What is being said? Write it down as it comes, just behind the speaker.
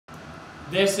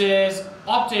This is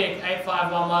Optic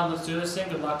 8511. Let's do this thing.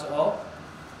 Good luck to all.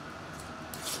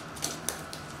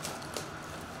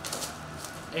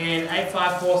 In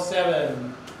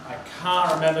 8547, I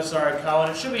can't remember, sorry,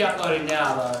 Cohen. It should be uploading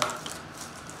now, though.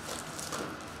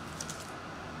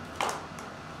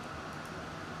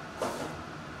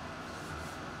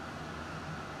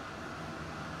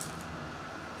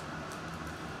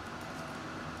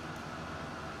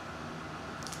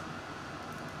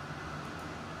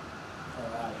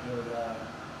 Alright, here we go.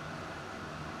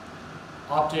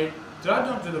 Optic. Did I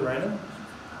not do the random?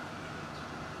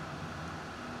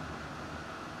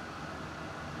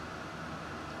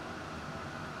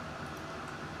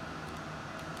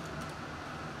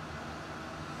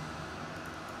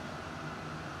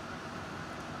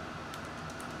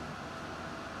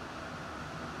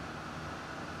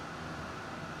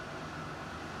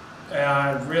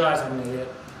 I realize I'm an idiot.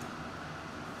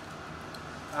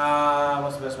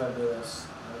 What's the best way to do this?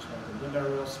 I'll just make the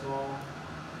window real small.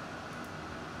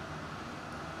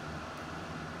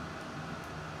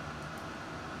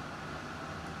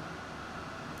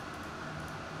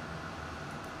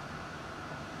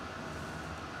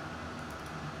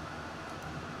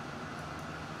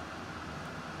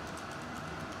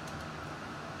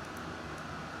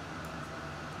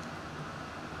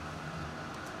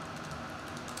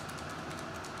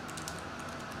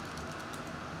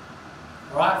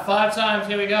 Alright, 5 times,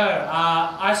 here we go.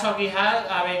 Ice hockey has,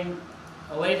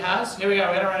 Elite has. Here we go,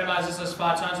 we're going to randomise this list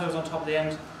 5 times, whoever's on top of the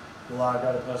end will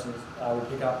go to person, will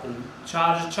pick up the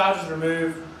charges. Charges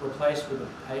remove, replace with the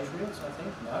Patriots, I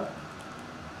think. No.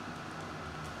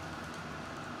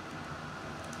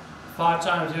 5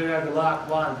 times, here we go, good luck.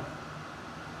 1.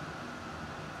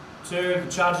 2,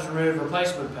 the charges remove,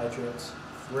 replace with the Patriots.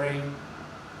 3.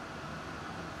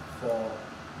 4.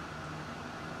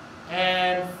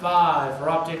 And 5 for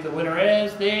Optic. The winner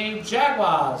is the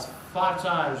Jaguars. 5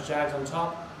 times. Jags on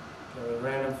top. Go with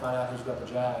random. Find out who's got the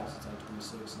Jags. It's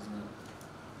 826, isn't it?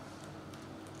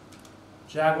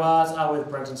 Jaguars are with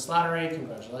Brenton Slattery.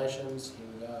 Congratulations. Here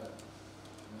we go.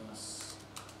 Nice.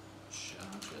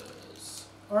 Chargers.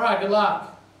 Alright, good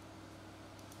luck.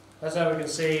 That's how we can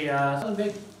see something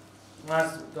big.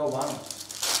 Nice. Go one.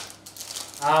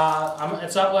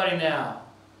 It's uploading now.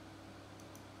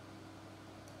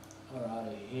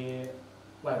 Alrighty, here.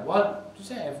 Wait, what? Did you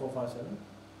say 8457?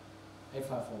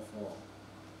 8544.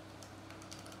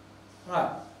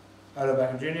 Alright. Odo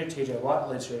Beckham Jr., TJ Watt,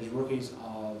 Elite Series rookies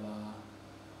of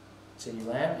C.D.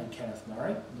 Lamb and Kenneth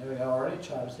Murray. There we go already,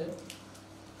 Chargers hit.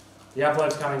 The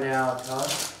upload's coming now, Colin.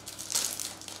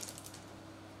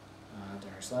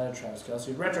 Derek Slater, Travis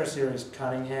Kelce, Retro Series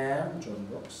Cunningham, Jordan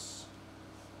Brooks.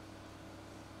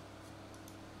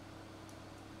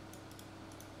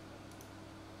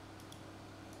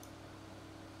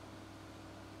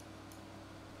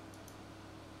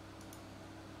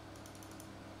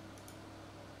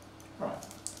 Right.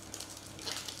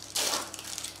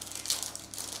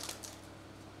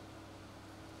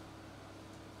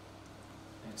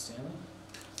 Thanks, Stanley.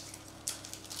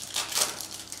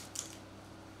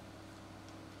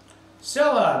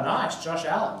 Silver, nice. Josh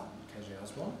Allen, KJ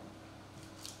Osborne.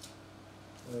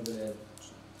 A little bit.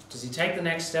 Does he take the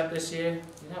next step this year?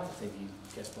 You'd have to think he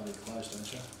gets bloody close,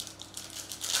 don't you?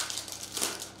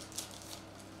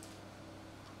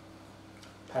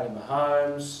 Patty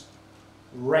Mahomes.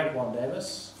 Raekwon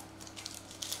Davis.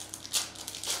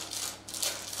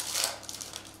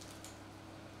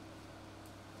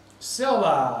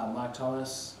 Silver, Mike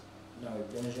Thomas. No,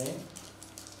 Benajin.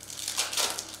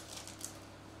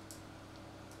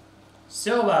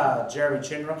 Silver, Jeremy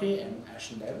Chin rookie and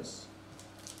Ashton Davis.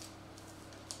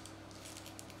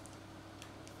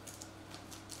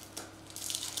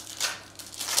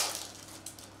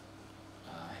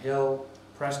 Hill,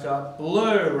 Prescott.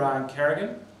 Blue, Ryan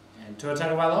Kerrigan. And Tua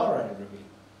Tagovailoa rated rookie.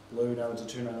 Blue, no, it's a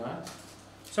 299.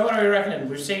 So what are we reckoning?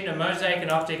 We've seen a Mosaic,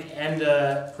 an Optic, and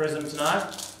a Prism tonight.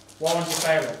 What one's your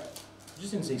favourite? I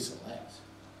just didn't see select.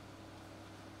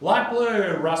 Light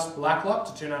blue, Russ Blacklock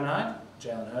to 299.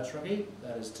 Jalen Hurts rookie,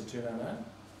 that is to 299.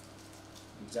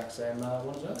 Exact same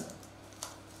one as earlier.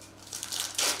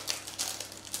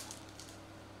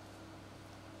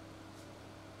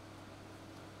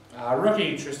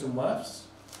 Rookie, Tristan Wirfs.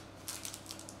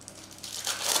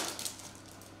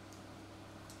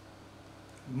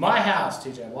 My House,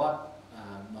 TJ Watt,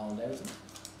 Nolan Davidson.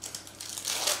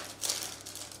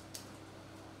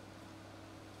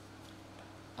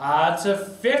 It's a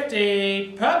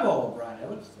 50 purple, Brian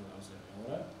Edwards. Thought I was in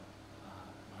the order.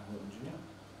 Michael Hilton Jr.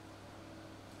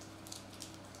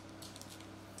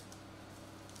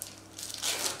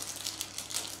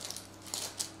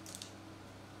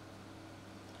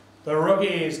 The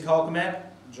rookies, Cole Kmet,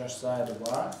 Josh Sayer,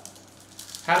 DeGuara.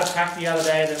 Had a pack the other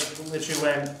day that literally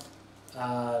went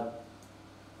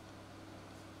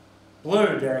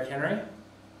blue, Derrick Henry,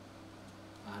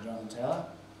 Jonathan Taylor.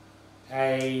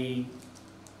 A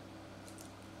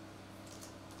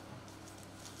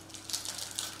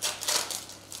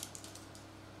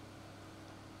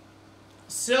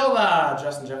silver,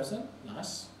 Justin Jefferson,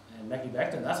 nice. And Mackie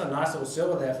Becton, that's a nice little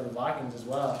silver there for the Vikings as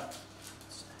well.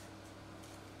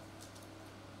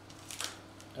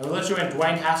 And we literally went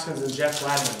Dwayne Haskins and Jeff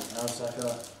Gladney. And I was like,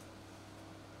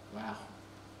 wow,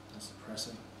 that's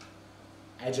depressing.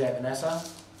 AJ Panessa.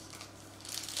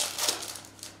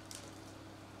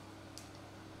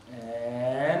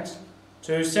 And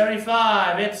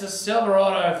 275. It's a silver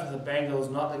auto for the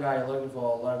Bengals, not the guy you're looking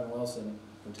for, Logan Wilson.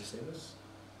 Good to see this.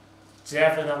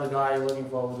 Definitely not the guy you're looking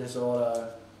for with this auto.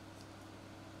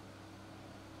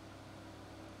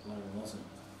 Logan Wilson.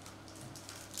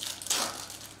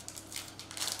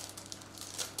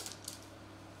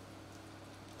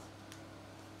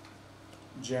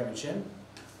 Jeremy Chin.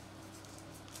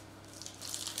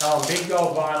 Oh, big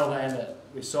gold vinyl to end it.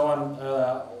 We saw him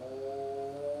earlier.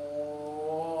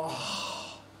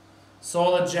 Oh.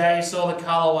 Saw the J, saw the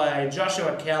colorway.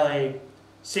 Joshua Kelly,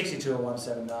 62 of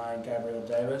 179. Gabriel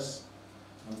Davis.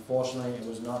 Unfortunately, it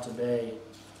was not to be.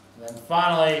 And then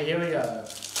finally, here we go.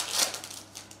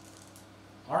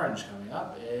 Orange coming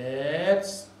up.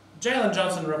 It's Jalen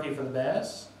Johnson, rookie for the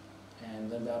Bears. And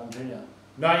Lynn Bowden Jr.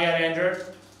 Not yet, Andrew.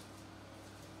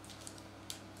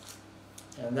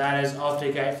 And that is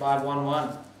Optic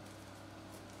 8511.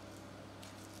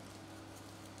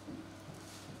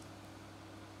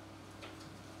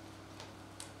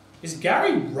 Is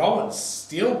Gary Rowan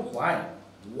still playing?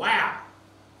 Wow.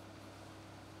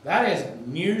 That is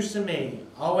news to me.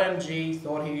 OMG,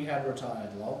 thought he had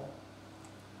retired, lol.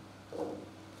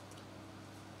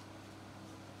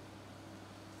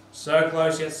 So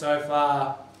close yet so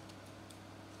far.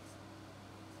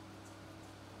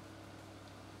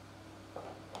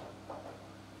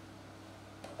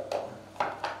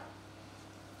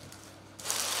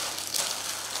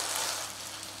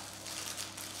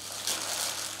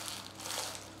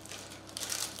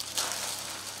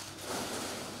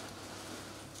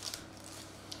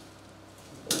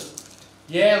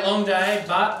 Yeah, long day,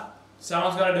 but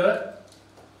someone's got to do it.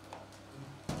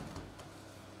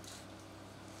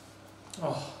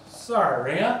 Oh,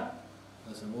 sorry, Ringer.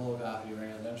 Listen, we'll look after you,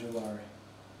 Ringer. Don't you worry.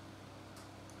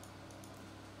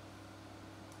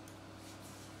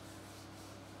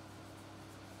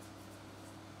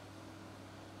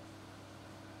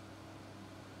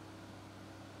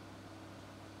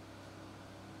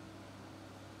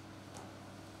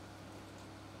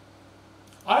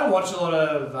 I don't watch a lot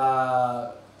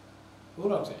of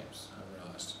Bulldogs games, I've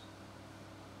realised.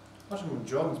 I watch them when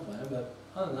Jordan's playing, but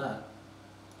other than that,